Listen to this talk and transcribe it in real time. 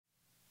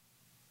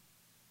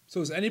So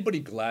is anybody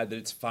glad that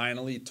it's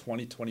finally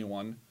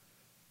 2021?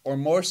 Or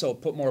more so,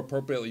 put more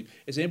appropriately,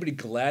 is anybody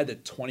glad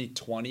that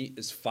 2020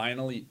 is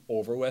finally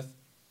over with?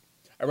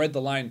 I read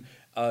the line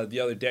the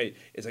other day.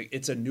 It's like,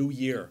 it's a new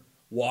year.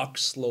 Walk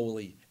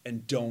slowly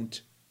and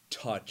don't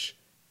touch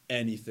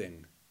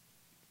anything.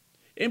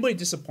 Anybody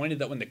disappointed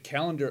that when the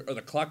calendar or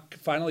the clock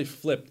finally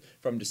flipped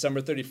from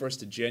December 31st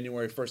to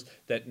January 1st,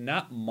 that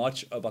not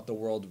much about the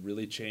world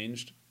really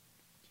changed?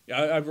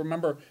 I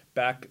remember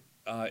back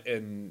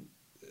in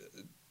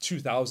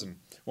 2000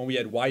 when we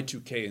had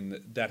Y2K and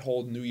that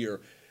whole New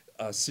Year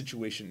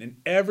situation, and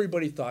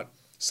everybody thought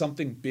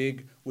something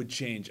big would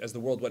change as the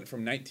world went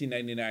from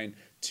 1999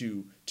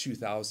 to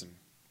 2000.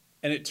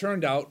 And it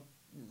turned out,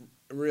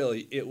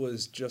 really, it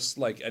was just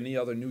like any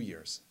other New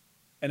Year's.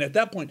 And at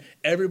that point,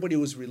 everybody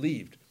was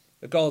relieved.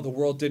 Like, oh, the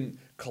world didn't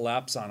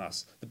collapse on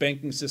us. The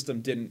banking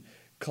system didn't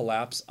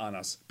collapse on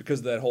us because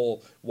of that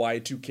whole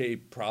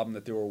Y2K problem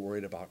that they were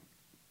worried about.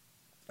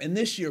 And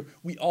this year,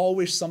 we all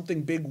wish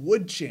something big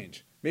would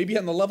change. Maybe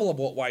on the level of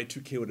what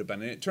Y2K would have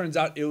been. And it turns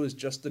out it was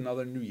just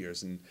another New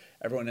Year's, and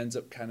everyone ends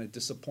up kind of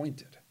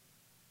disappointed.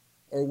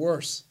 Or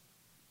worse,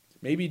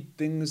 maybe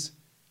things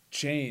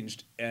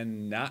changed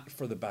and not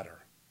for the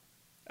better.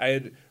 I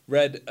had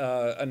read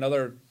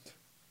another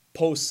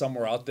post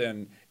somewhere out there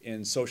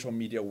in social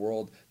media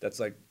world that's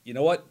like, you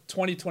know what,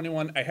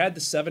 2021, I had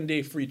the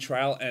 7-day free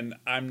trial and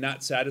I'm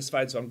not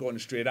satisfied, so I'm going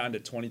straight on to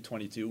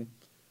 2022.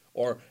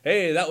 Or,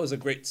 hey, that was a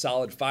great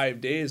solid 5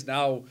 days.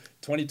 Now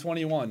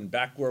 2021,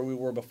 back where we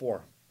were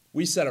before.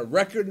 We set a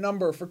record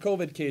number for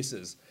COVID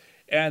cases.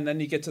 And then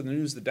you get to the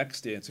news the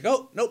next day and it's like,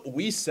 oh, nope,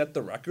 we set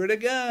the record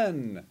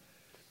again.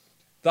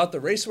 Thought the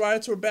race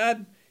riots were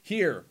bad?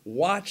 Here,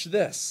 watch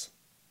this.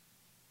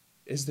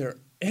 Is there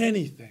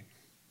anything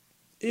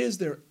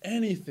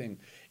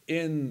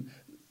in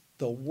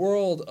the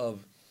world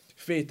of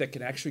faith that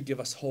can actually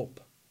give us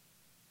hope?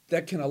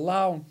 That can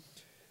allow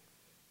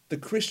the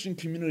Christian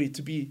community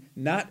to be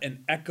not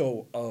an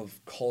echo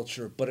of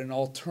culture, but an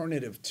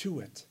alternative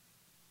to it?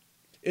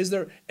 Is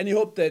there any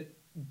hope that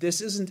this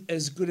isn't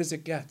as good as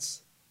it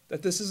gets?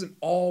 That this isn't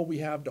all we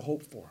have to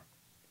hope for?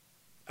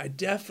 I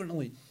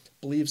definitely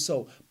believe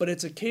so. But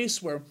it's a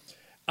case where,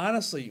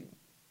 honestly,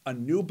 a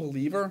new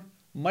believer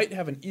might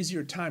have an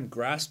easier time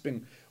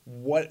grasping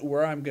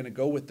where I'm going to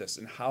go with this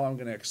and how I'm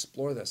going to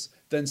explore this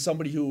than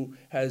somebody who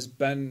has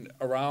been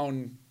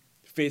around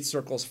faith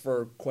circles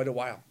for quite a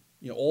while.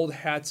 You know, old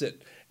hats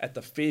at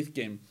the faith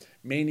game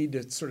may need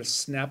to sort of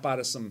snap out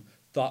of some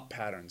thought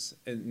patterns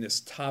in this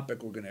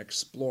topic we're going to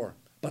explore.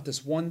 But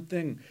this one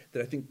thing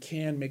that I think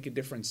can make a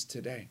difference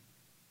today.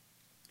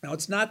 Now,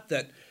 it's not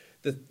that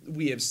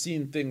we have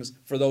seen things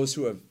for those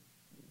who have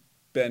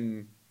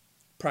been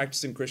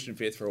practicing Christian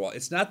faith for a while.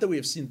 It's not that we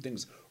have seen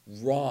things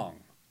wrong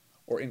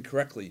or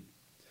incorrectly,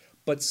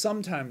 but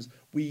sometimes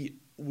we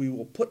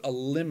will put a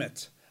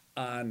limit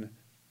on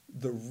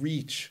the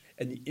reach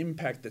and the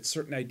impact that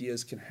certain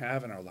ideas can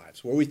have in our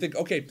lives, where we think,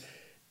 okay,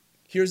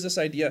 here's this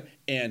idea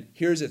and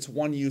here's its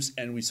one use,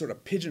 and we sort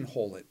of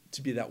pigeonhole it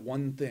to be that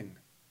one thing.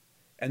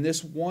 And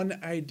this one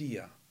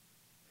idea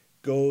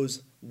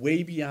goes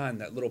way beyond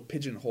that little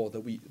pigeonhole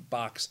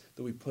box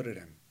that we put it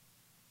in.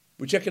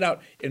 We check it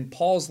out in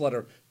Paul's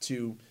letter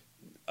to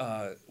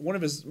one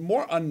of his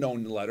more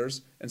unknown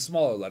letters and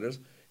smaller letters,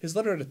 his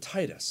letter to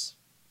Titus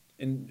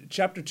in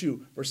chapter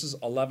 2, verses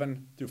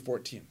 11 through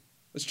 14.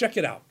 Let's check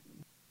it out.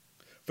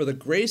 For the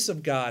grace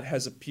of God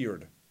has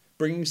appeared,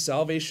 bringing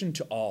salvation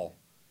to all,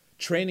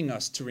 training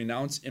us to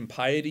renounce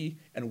impiety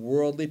and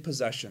worldly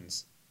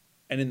possessions,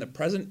 and in the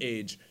present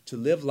age to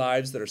live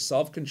lives that are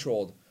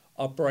self-controlled,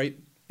 upright,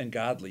 and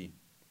godly,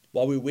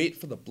 while we wait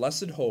for the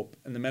blessed hope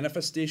and the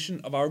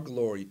manifestation of our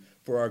glory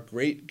for our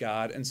great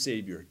God and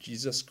Savior,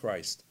 Jesus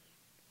Christ.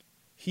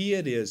 He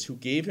it is who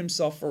gave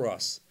himself for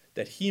us,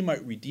 that he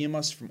might redeem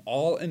us from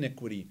all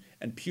iniquity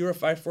and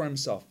purify for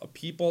himself a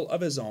people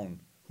of his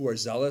own, who are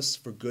zealous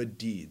for good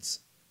deeds.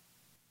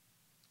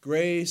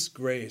 Grace,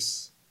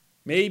 grace.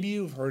 Maybe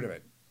you've heard of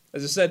it.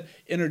 As I said,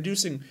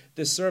 introducing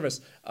this service,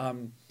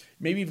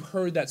 maybe you've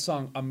heard that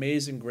song,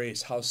 Amazing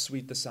Grace, How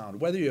Sweet the Sound.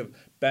 Whether you have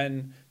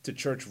been to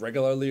church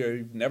regularly or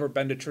you've never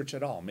been to church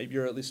at all, maybe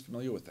you're at least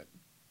familiar with it.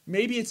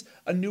 Maybe it's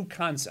a new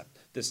concept,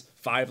 this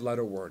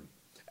 5-letter word,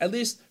 at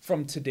least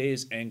from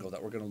today's angle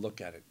that we're going to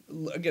look at it.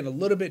 Again, a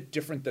little bit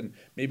different than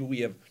maybe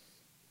we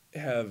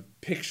have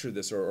pictured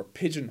this or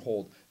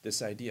pigeonholed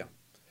this idea.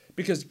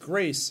 Because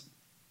grace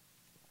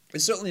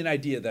is certainly an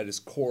idea that is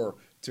core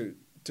to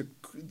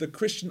the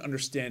Christian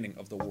understanding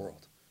of the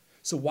world.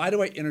 So why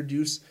do I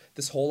introduce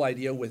this whole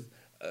idea with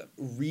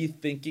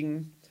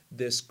rethinking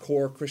this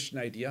core Christian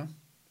idea?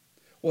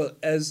 Well,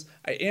 as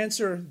I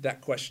answer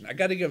that question, I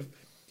got to give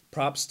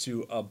props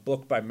to a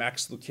book by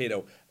Max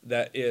Lucado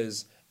that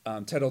is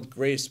titled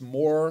Grace,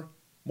 More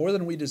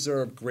Than We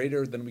Deserve,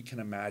 Greater Than We Can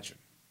Imagine.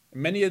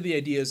 Many of the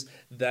ideas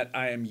that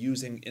I am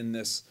using in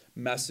this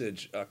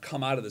message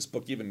come out of this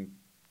book, even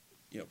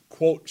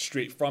quote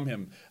straight from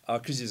him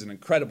because he's an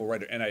incredible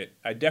writer. And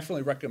I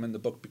definitely recommend the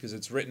book because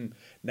it's written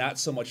not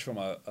so much from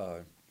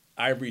a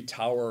ivory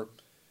tower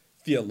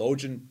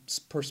theologian's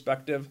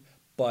perspective,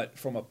 but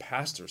from a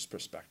pastor's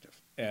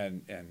perspective,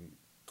 and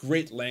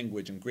great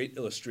language and great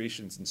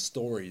illustrations and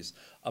stories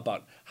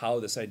about how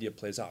this idea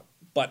plays out.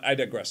 But I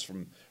digress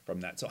from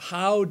that. So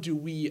how do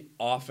we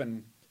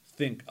often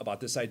think about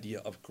this idea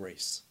of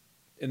grace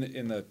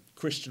in the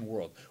Christian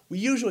world? We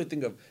usually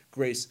think of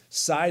grace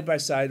side by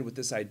side with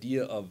this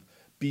idea of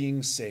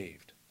being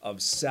saved,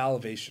 of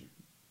salvation.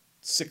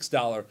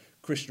 $6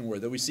 Christian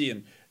word that we see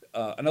in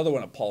another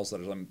one of Paul's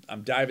letters.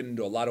 I'm diving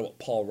into a lot of what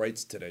Paul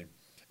writes today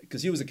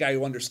because he was a guy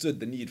who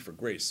understood the need for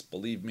grace,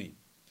 believe me.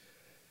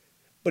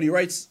 But he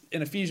writes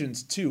in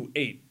Ephesians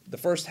 2:8, the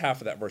first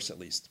half of that verse at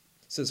least,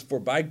 says, "For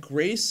by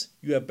grace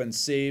you have been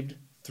saved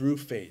through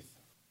faith."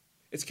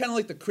 It's kind of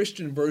like the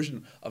Christian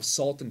version of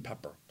salt and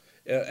pepper.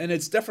 And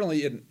it's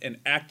definitely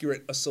an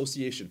accurate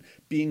association,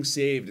 being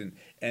saved, and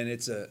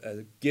it's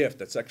a gift.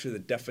 That's actually the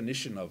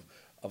definition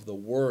of the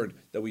word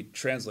that we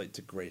translate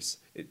to grace.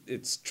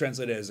 It's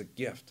translated as a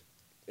gift.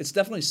 It's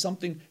definitely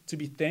something to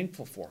be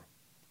thankful for.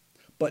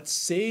 But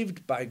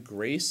saved by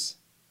grace,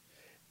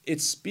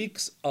 it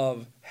speaks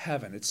of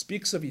heaven. It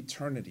speaks of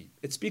eternity.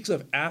 It speaks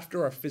of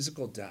after our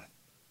physical death.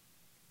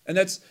 And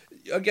that's,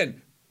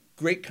 again,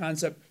 great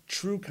concept,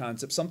 true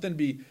concept, something to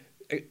be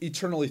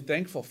eternally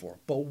thankful for.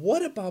 But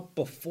what about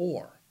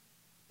before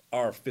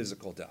our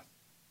physical death?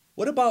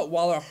 What about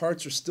while our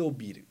hearts are still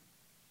beating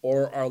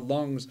or our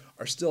lungs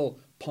are still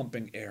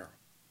pumping air?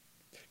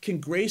 Can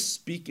grace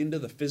speak into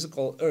the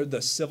physical or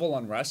the civil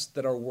unrest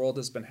that our world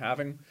has been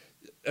having,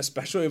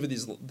 especially over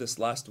this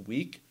last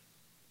week?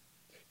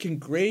 Can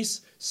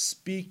grace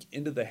speak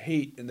into the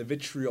hate and the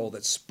vitriol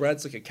that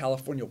spreads like a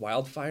California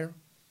wildfire?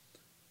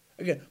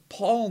 Again,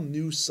 Paul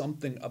knew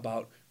something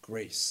about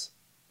grace.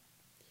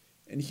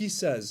 And he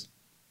says,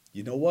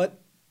 you know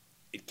what?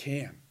 It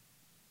can.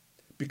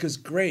 Because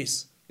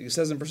grace, like it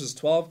says in verses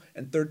 12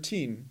 and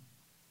 13,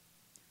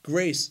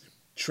 grace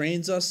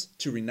trains us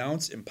to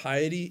renounce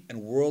impiety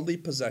and worldly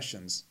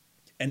possessions,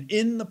 and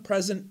in the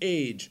present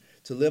age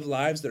to live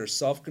lives that are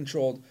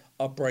self-controlled,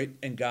 upright,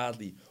 and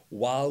godly,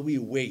 while we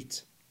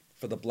wait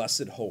for the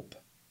blessed hope.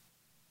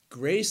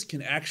 Grace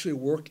can actually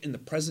work in the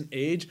present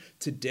age,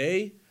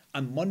 today,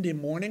 on Monday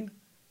morning,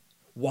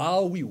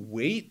 while we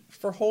wait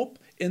for hope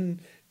in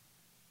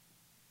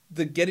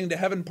the getting to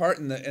heaven part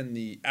and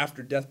the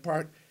after death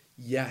part.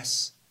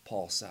 Yes,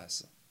 Paul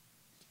says.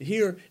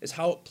 Here is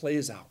how it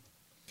plays out.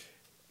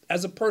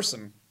 As a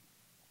person,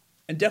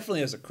 and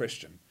definitely as a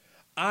Christian,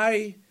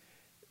 I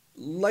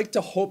like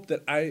to hope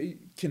that I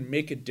can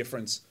make a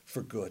difference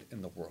for good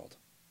in the world.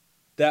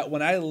 That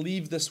when I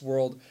leave this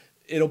world,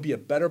 it'll be a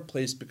better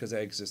place because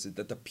I existed.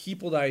 That the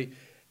people that I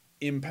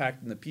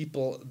impact and the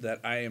people that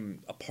I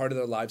am a part of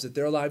their lives, that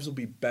their lives will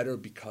be better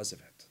because of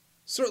it.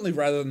 Certainly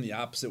rather than the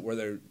opposite where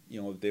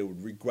they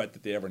would regret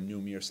that they ever knew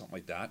me or something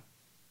like that.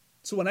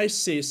 So when I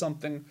say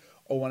something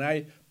or when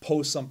I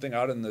post something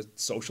out in the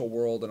social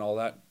world and all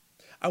that,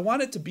 I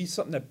want it to be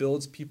something that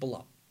builds people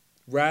up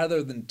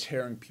rather than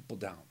tearing people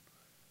down.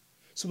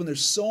 So when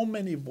there's so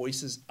many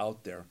voices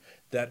out there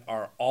that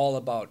are all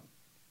about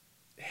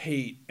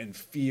hate and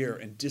fear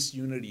and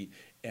disunity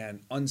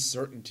and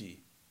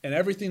uncertainty and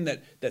everything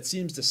that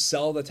seems to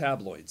sell the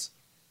tabloids,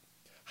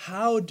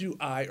 how do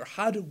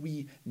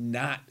we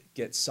not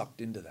get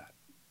sucked into that?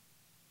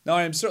 Now,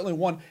 I am certainly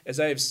one, as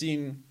I have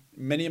seen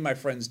many of my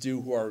friends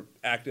do who are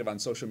active on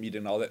social media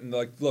and all that, and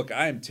they're like, look,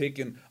 I am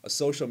taking a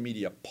social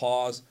media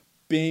pause,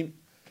 being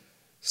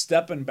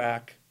stepping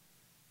back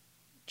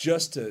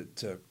just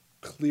to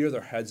clear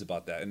their heads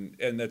about that.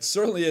 And that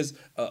certainly is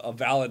a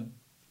valid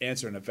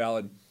answer and a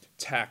valid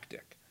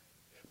tactic.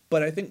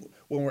 But I think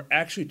when we're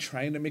actually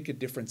trying to make a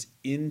difference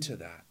into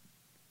that,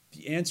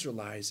 the answer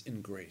lies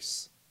in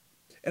grace.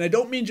 And I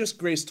don't mean just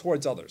grace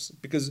towards others,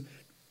 because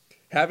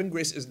having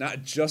grace is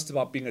not just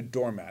about being a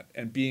doormat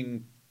and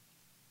being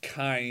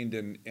kind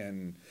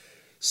and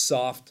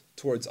soft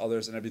towards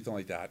others and everything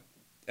like that,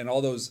 and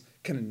all those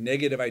kind of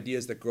negative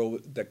ideas that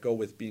go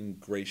with being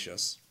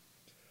gracious,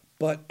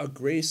 but a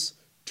grace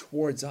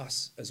towards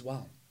us as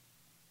well.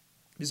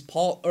 As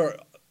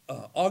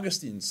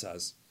Augustine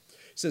says, he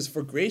says,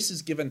 "For grace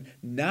is given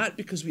not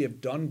because we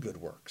have done good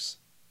works."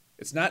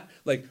 It's not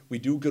like we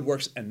do good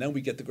works and then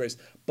we get the grace,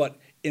 but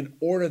in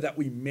order that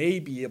we may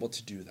be able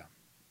to do them.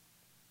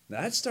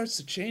 Now that starts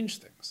to change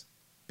things,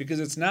 because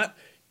it's not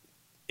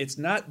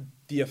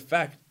the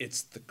effect,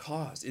 it's the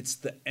cause, it's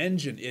the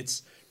engine.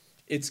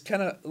 It's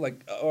kind of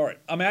like, all right,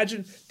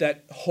 imagine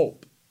that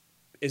hope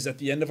is at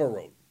the end of a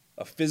road,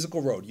 a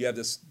physical road. You have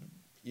this,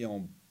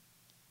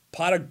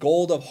 pot of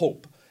gold of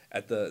hope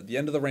at the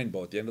end of the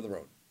rainbow, at the end of the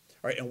road.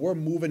 All right, and we're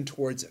moving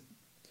towards it.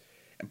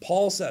 And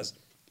Paul says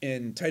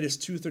in Titus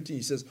 2:13,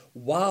 he says,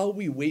 while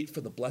we wait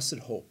for the blessed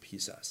hope, he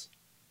says.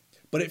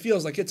 But it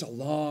feels like it's a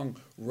long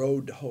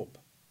road to hope.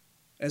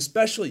 And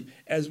especially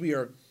as we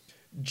are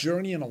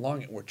journeying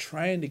along it, we're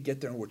trying to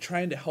get there and we're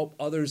trying to help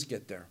others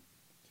get there.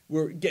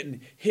 We're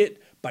getting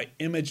hit by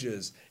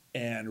images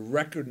and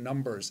record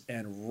numbers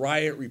and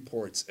riot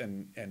reports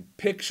and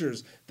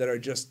pictures that are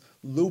just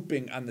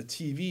looping on the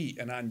TV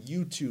and on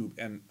YouTube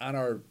and on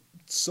our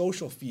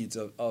social feeds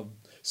of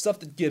stuff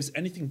that gives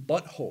anything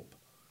but hope.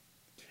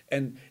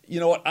 And you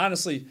know what?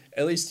 Honestly,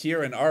 at least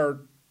here in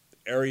our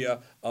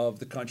area of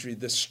the country,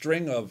 this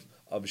string of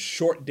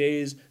short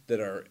days that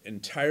are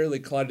entirely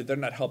clouded, they're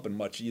not helping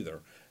much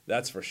either.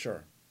 That's for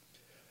sure.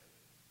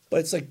 But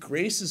it's like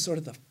grace is sort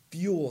of the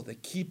fuel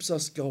that keeps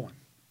us going.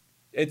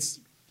 It's,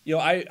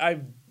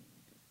 I've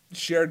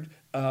shared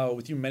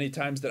with you many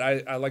times that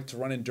I like to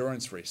run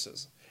endurance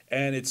races.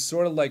 And it's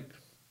sort of like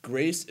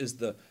grace is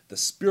the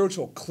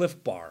spiritual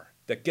Cliff Bar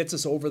that gets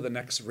us over the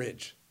next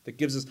ridge, that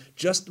gives us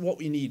just what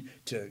we need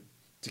to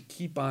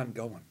keep on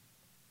going.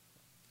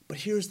 But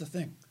here's the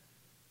thing.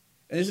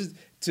 And this is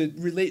to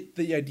relate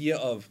the idea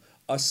of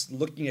us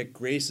looking at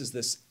grace as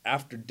this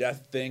after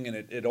death thing, and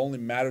it only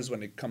matters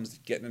when it comes to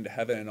getting into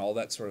heaven and all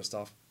that sort of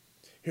stuff.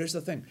 Here's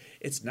the thing.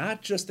 It's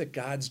not just that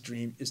God's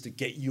dream is to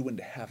get you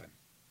into heaven,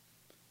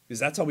 because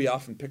that's how we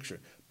often picture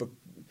it.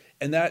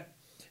 And that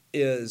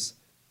is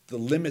the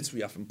limits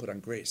we often put on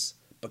grace.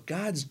 But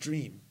God's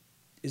dream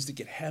is to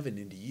get heaven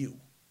into you.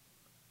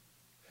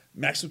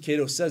 Max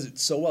Lucado says it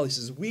so well. He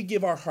says, we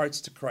give our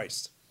hearts to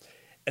Christ,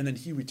 and then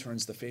he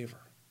returns the favor.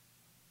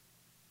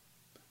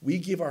 We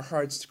give our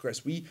hearts to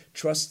Christ. We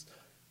trust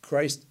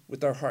Christ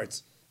with our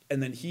hearts,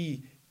 and then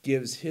he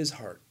gives his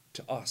heart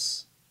to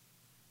us.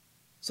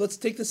 So let's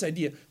take this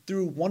idea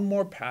through one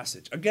more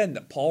passage, again,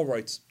 that Paul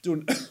writes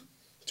to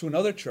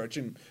another church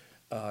in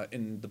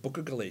the book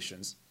of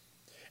Galatians,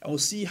 and we'll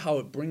see how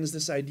it brings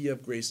this idea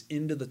of grace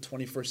into the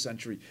 21st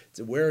century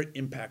to where it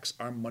impacts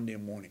our Monday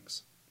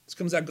mornings. This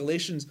comes out of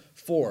Galatians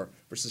 4,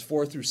 verses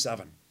 4 through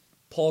 7.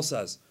 Paul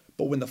says,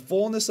 "But when the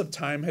fullness of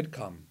time had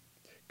come,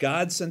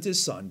 God sent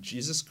his Son,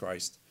 Jesus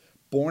Christ,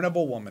 born of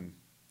a woman,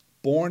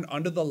 born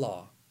under the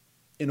law,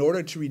 in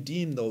order to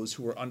redeem those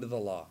who were under the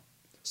law,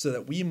 so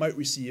that we might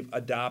receive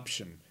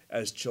adoption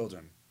as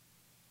children.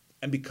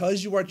 And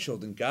because you are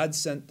children, God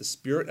sent the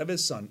Spirit of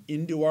his Son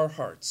into our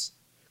hearts,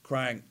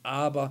 crying,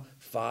 'Abba,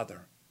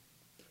 Father.'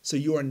 So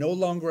you are no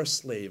longer a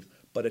slave,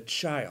 but a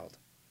child.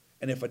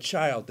 And if a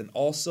child, then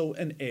also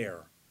an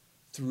heir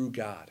through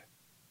God."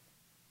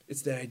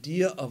 It's the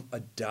idea of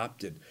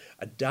adopted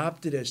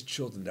as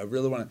children that I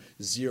really want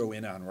to zero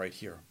in on right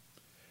here.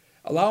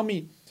 Allow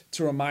me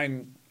to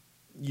remind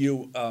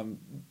you,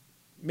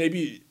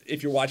 maybe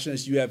if you're watching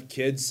this, you have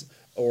kids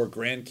or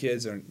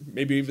grandkids, or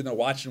maybe even they're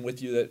watching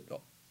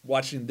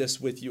this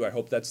with you. I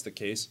hope that's the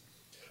case.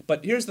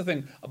 But here's the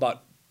thing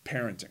about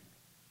parenting.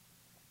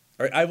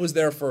 All right, I was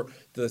there for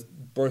the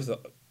birth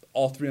of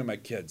all three of my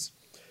kids.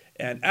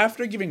 And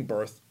after giving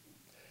birth,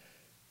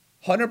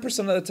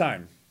 100% of the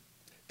time,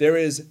 there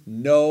is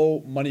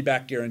no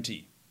money-back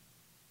guarantee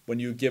when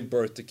you give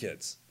birth to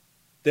kids.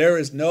 There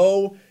is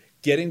no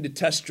getting to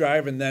test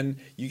drive and then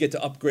you get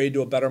to upgrade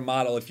to a better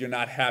model if you're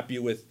not happy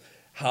with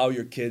how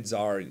your kids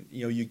are. And,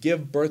 you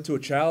give birth to a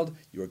child,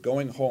 you are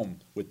going home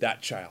with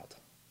that child.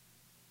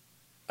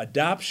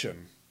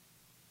 Adoption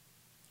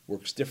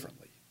works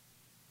differently.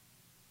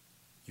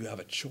 You have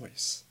a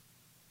choice.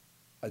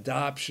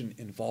 Adoption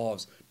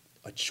involves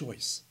a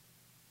choice.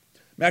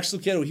 Max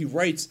Lucado, he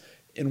writes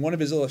in one of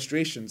his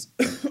illustrations,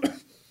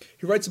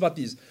 he writes about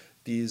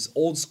these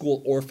old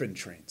school orphan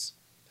trains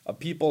of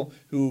people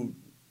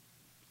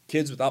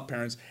kids without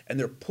parents, and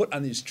they're put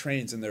on these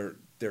trains and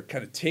they're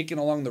kind of taken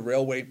along the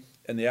railway,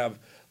 and they have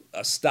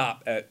a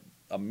stop at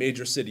a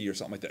major city or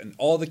something like that, and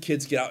all the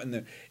kids get out,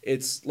 and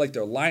it's like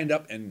they're lined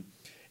up, and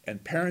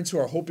parents who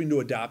are hoping to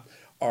adopt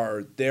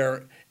are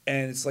there,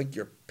 and it's like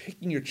you're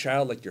picking your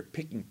child like you're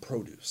picking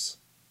produce.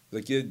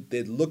 Like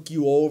they'd look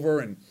you over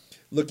and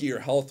look at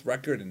your health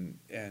record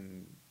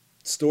and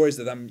stories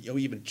that I'm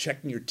even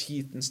checking your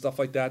teeth and stuff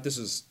like that. This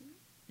is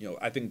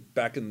I think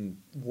back in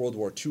World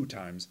War II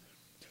times.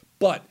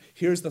 But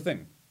here's the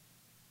thing.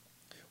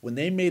 When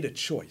they made a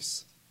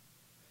choice,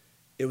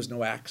 it was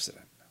no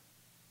accident.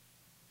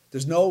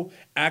 There's no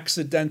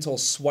accidental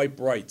swipe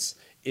rights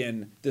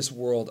in this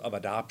world of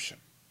adoption.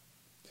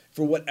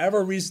 For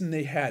whatever reason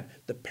they had,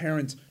 the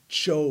parents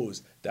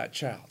chose that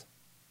child.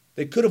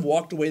 They could have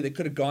walked away. They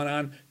could have gone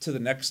on to the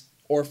next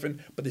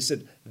orphan, but they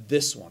said,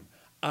 this one,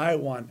 I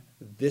want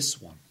this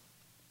one.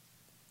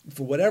 And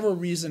for whatever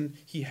reason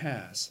he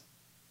has,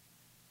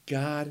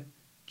 God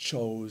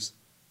chose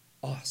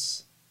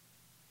us.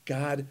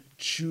 God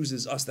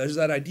chooses us. There's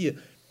that idea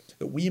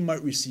that we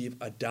might receive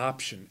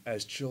adoption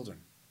as children.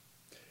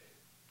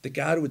 That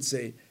God would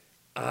say,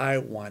 I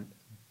want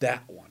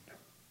that one.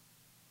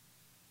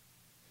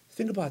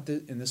 Think about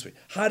this in this way.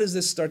 How does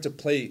this start to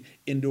play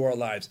into our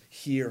lives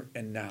here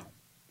and now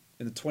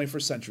in the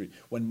 21st century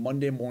when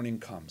Monday morning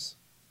comes?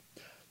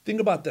 Think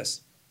about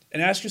this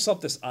and ask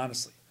yourself this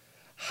honestly.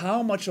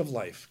 How much of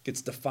life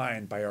gets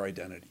defined by our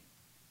identity?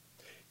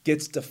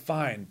 Gets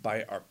defined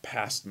by our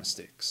past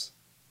mistakes?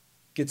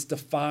 Gets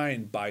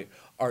defined by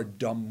our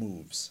dumb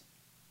moves?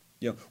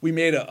 We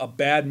made a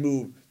bad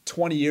move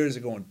 20 years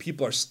ago and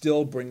people are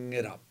still bringing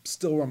it up,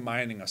 still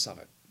reminding us of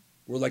it.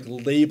 We're like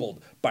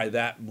labeled by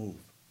that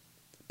move,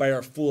 by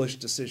our foolish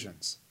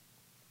decisions.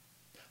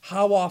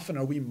 How often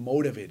are we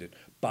motivated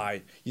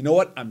by, you know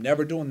what, I'm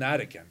never doing that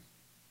again?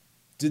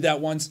 Did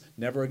that once,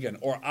 never again.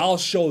 Or I'll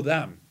show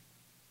them.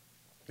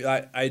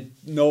 I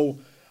know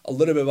a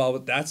little bit about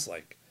what that's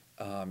like,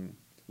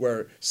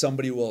 where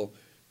somebody will,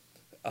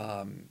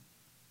 I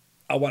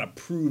want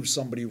to prove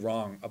somebody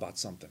wrong about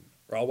something,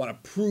 or I want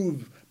to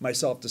prove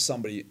myself to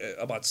somebody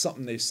about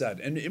something they said.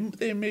 And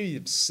they maybe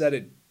have said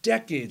it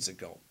decades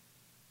ago.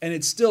 And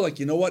it's still like,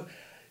 you know what?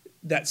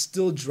 That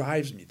still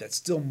drives me. That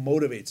still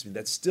motivates me.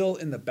 That's still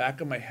in the back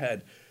of my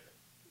head,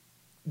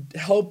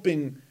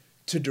 helping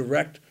to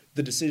direct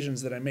the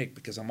decisions that I make,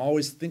 because I'm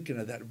always thinking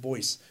of that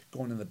voice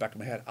going in the back of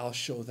my head. I'll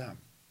show them.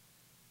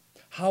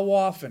 How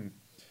often,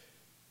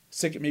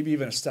 take it maybe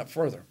even a step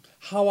further,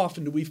 how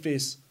often do we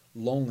face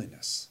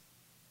loneliness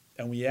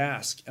and we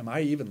ask, am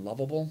I even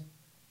lovable?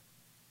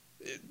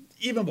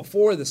 Even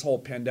before this whole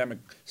pandemic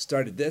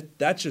started,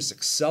 that just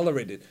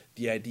accelerated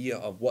the idea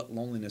of what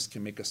loneliness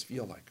can make us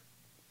feel like.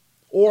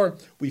 Or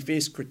we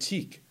face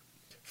critique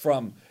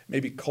from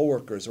maybe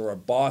coworkers, or our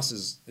boss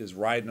is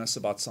riding us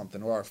about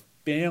something, or our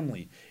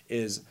family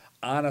is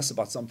on us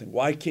about something.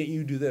 Why can't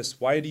you do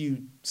this? Why do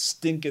you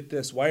stink at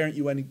this? Why aren't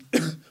you any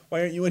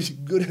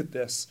good at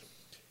this?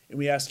 And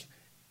we ask,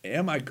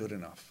 am I good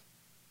enough?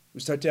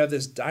 We start to have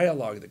this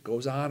dialogue that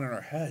goes on in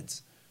our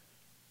heads.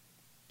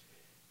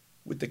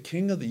 With the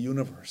King of the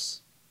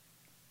universe,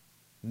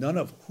 none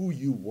of who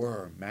you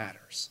were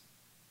matters.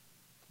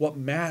 What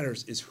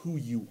matters is who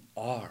you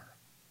are.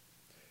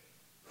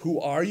 Who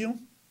are you?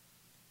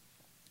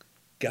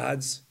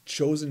 God's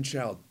chosen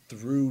child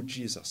through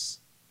Jesus.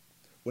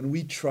 When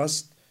we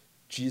trust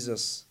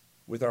Jesus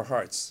with our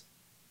hearts,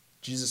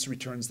 Jesus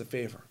returns the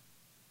favor.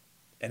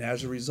 And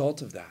as a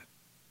result of that,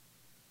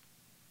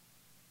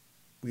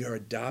 we are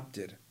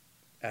adopted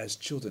as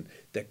children,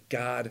 that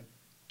God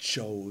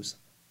chose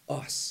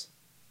us.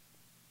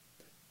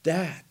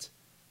 That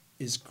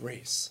is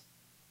grace.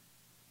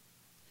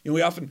 You know,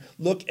 we often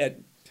look at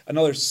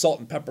another salt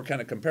and pepper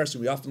kind of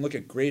comparison. We often look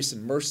at grace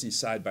and mercy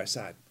side by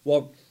side.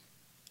 Well,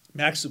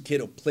 Max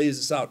Lucado plays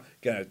this out.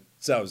 Again,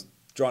 I was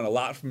drawing a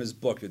lot from his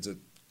book. It's a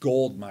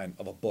gold mine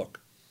of a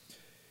book.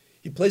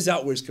 He plays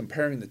out where he's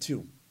comparing the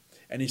two.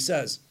 And he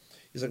says,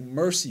 he's like,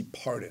 mercy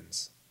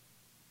pardons.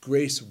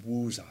 Grace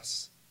woos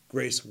us.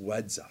 Grace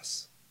weds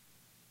us.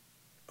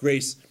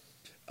 Grace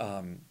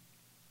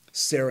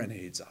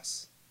serenades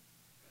us.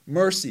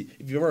 Mercy,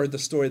 if you've ever heard the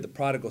story of the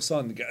prodigal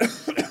son,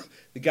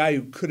 the guy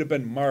who could have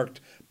been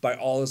marked by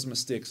all his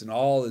mistakes and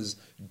all his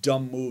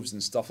dumb moves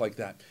and stuff like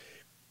that.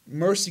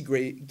 Mercy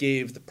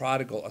gave the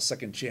prodigal a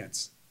second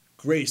chance.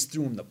 Grace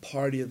threw him the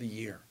party of the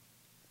year.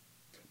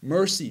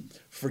 Mercy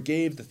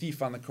forgave the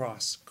thief on the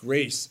cross.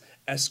 Grace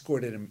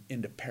escorted him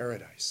into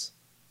paradise.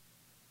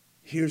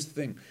 Here's the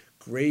thing.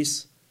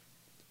 Grace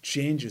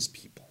changes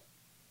people.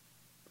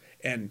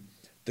 And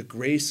the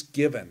grace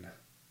given,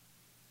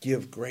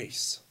 give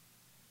grace.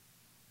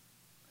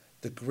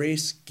 The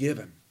grace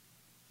given,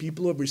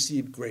 people who have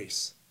received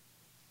grace,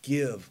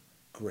 give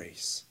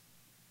grace.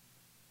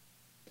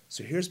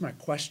 So here's my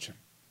question.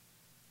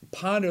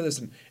 Ponder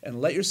this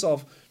and let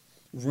yourself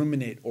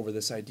ruminate over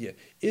this idea.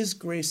 Is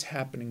grace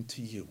happening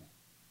to you?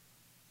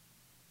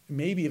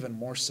 Maybe even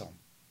more so,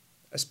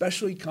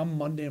 especially come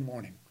Monday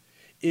morning.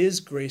 Is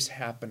grace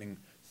happening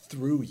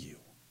through you?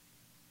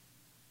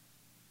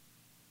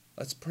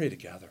 Let's pray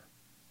together.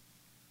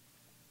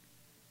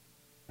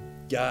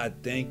 God,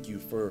 thank you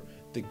for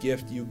the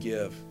gift you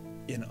give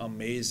in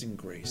amazing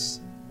grace,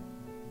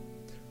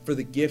 for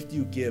the gift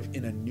you give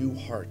in a new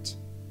heart,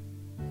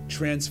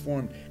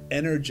 transformed,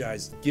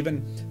 energized,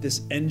 given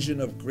this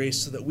engine of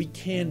grace so that we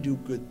can do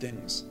good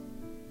things,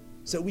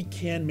 so that we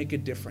can make a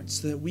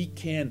difference, so that we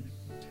can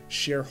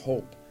share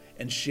hope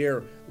and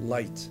share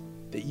light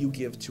that you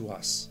give to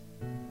us.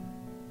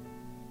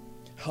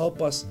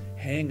 Help us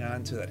hang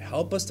on to that.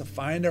 Help us to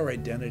find our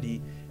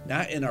identity,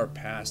 not in our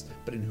past,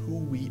 but in who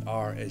we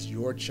are as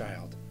your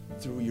child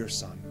through your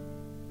Son.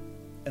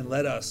 And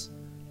let us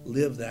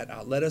live that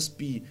out. Let us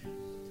be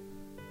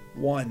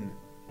one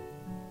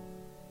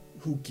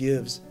who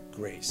gives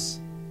grace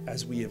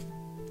as we have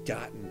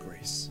gotten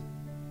grace.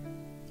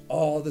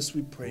 All this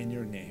we pray in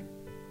your name.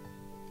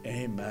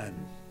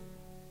 Amen.